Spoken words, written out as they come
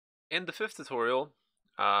In the fifth tutorial,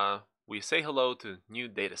 we say hello to new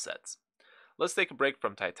datasets. Let's take a break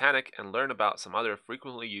from Titanic and learn about some other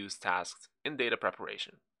frequently used tasks in data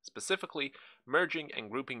preparation, specifically merging and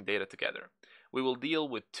grouping data together. We will deal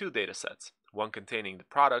with two datasets, one containing the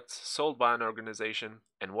products sold by an organization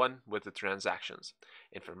and one with the transactions,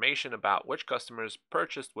 information about which customers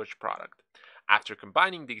purchased which product. After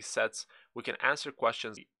combining these sets, we can answer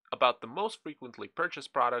questions about the most frequently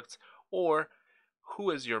purchased products or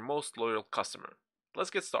who is your most loyal customer.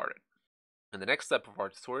 Let's get started. In the next step of our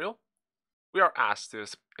tutorial, we are asked to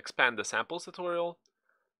expand the samples tutorial,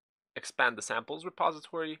 expand the samples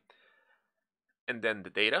repository, and then the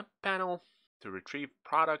data panel to retrieve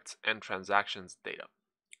products and transactions data.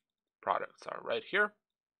 Products are right here.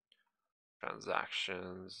 We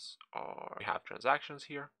have transactions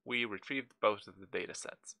here. We retrieved both of the data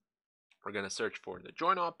sets. We're going to search for the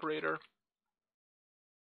join operator.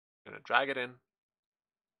 I'm going to drag it in,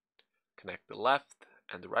 connect the left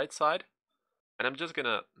and the right side. And I'm just going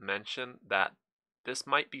to mention that this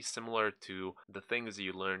might be similar to the things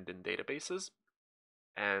you learned in databases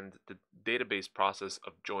and the database process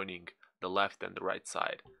of joining the left and the right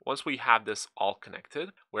side. Once we have this all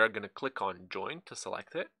connected, we're going to click on join to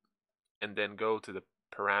select it and then go to the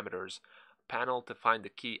parameters panel to find the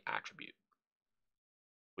key attribute.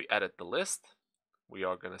 We edit the list. We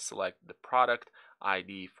are going to select the product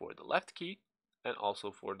ID for the left key and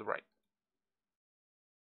also for the right.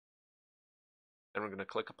 And we're going to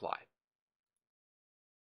click apply.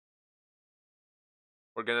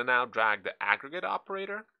 We're going to now drag the aggregate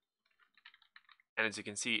operator, and as you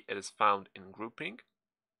can see, it is found in grouping.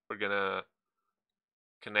 We're going to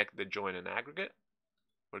connect the join and aggregate.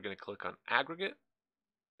 We're going to click on aggregate,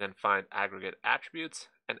 then find aggregate attributes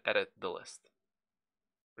and edit the list.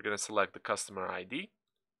 We're going to select the customer ID,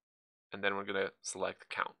 and then we're going to select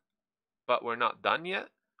count. But we're not done yet.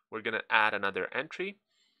 We're going to add another entry.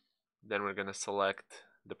 Then we're going to select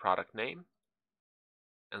the product name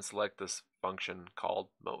and select this function called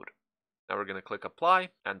mode. Now we're going to click apply,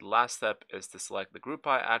 and the last step is to select the group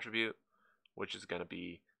by attribute, which is going to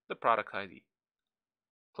be the product ID.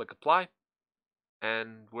 Click apply,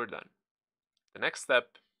 and we're done. The next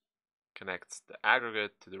step connects the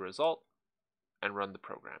aggregate to the result and run the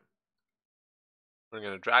program. We're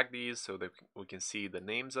going to drag these so that we can see the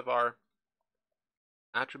names of our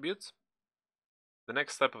attributes. The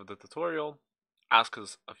next step of the tutorial asks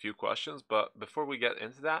us a few questions, but before we get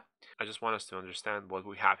into that, I just want us to understand what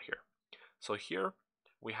we have here. So here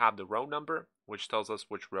we have the row number, which tells us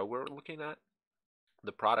which row we're looking at,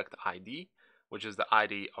 the product ID, which is the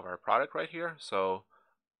ID of our product right here. So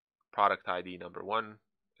product ID number 1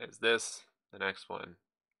 is this, the next one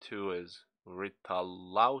 2 is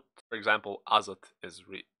Ritalaut. For example, Azot is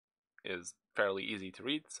fairly easy to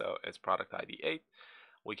read, so it's product ID 8.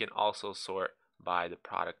 We can also sort by the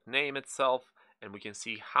product name itself, and we can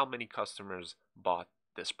see how many customers bought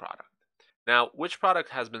this product. Now, which product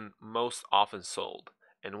has been most often sold,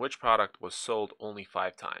 and which product was sold only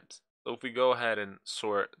 5 times? So if we go ahead and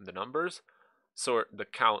sort the numbers, sort the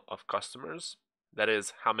count of customers, that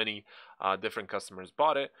is how many different customers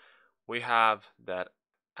bought it, we have that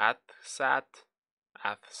AthSat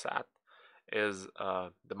is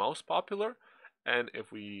the most popular, and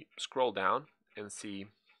if we scroll down and see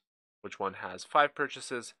which one has 5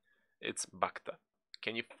 purchases, it's Bacta.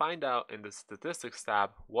 Can you find out in the statistics tab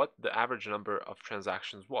what the average number of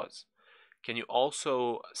transactions was? Can you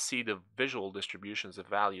also see the visual distributions of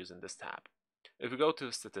values in this tab? If we go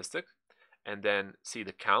to statistics and then see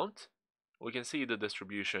the count, we can see the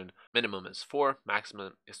distribution. Minimum is 4,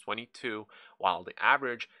 maximum is 22, while the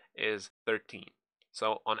average is 13.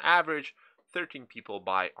 So on average, 13 people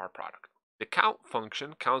buy our product. The count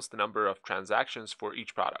function counts the number of transactions for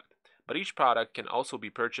each product, but each product can also be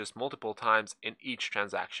purchased multiple times in each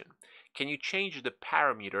transaction. Can you change the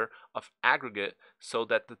parameter of aggregate so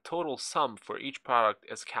that the total sum for each product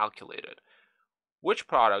is calculated? Which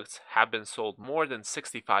products have been sold more than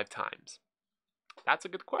 65 times? That's a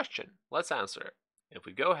good question. Let's answer it. If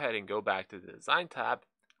we go ahead and go back to the Design tab,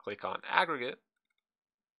 click on Aggregate,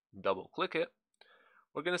 double click it,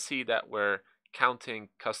 we're going to see that we're counting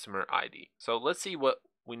customer ID. So let's see what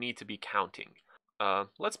we need to be counting.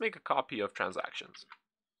 Let's make a copy of transactions,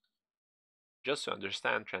 just to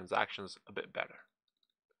understand transactions a bit better.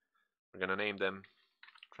 We're going to name them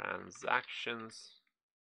transactions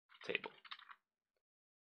table.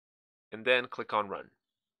 And then click on run.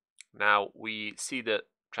 Now we see the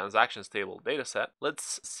transactions table dataset.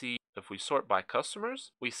 Let's see if we sort by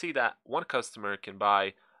customers. We see that one customer can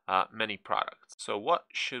buy many products. So what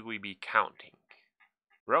should we be counting?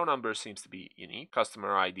 Row number seems to be unique.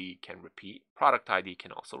 Customer ID can repeat. Product ID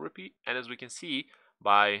can also repeat. And as we can see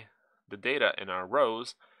by the data in our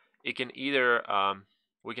rows, it can either,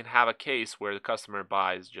 we can have a case where the customer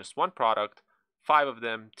buys just one product, 5 of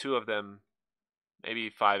them, 2 of them, maybe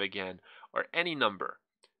 5 again, or any number.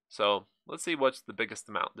 So let's see what's the biggest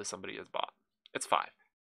amount that somebody has bought. It's 5.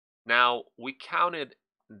 Now we counted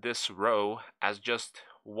this row as just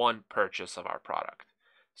one purchase of our product.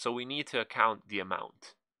 So we need to count the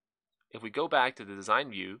amount. If we go back to the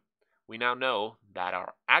design view, we now know that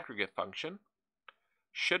our aggregate function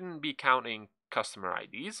shouldn't be counting customer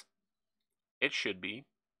IDs. It should be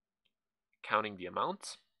counting the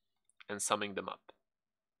amounts and summing them up.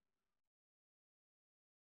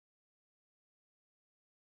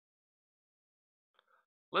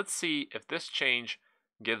 Let's see if this change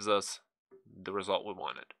gives us the result we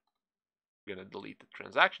wanted. We're going to delete the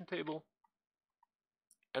transaction table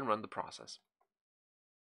and run the process.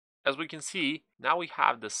 As we can see, now we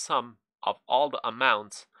have the sum of all the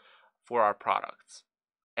amounts for our products.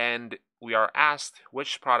 And we are asked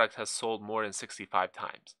which product has sold more than 65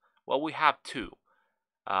 times. Well, we have two.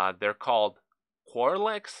 They're called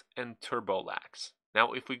Quarlex and Turbolax.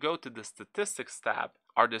 Now, if we go to the Statistics tab,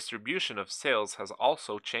 our distribution of sales has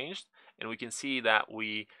also changed, and we can see that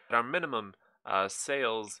our minimum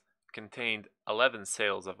sales contained 11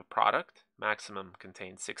 sales of a product, maximum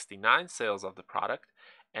contained 69 sales of the product,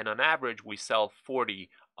 and on average we sell 40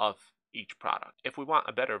 of each product. If we want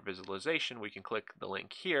a better visualization, we can click the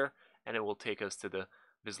link here and it will take us to the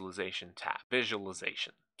visualization tab.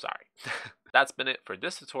 Sorry. That's been it for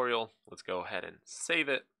this tutorial. Let's go ahead and save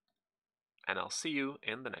it, and I'll see you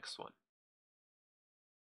in the next one.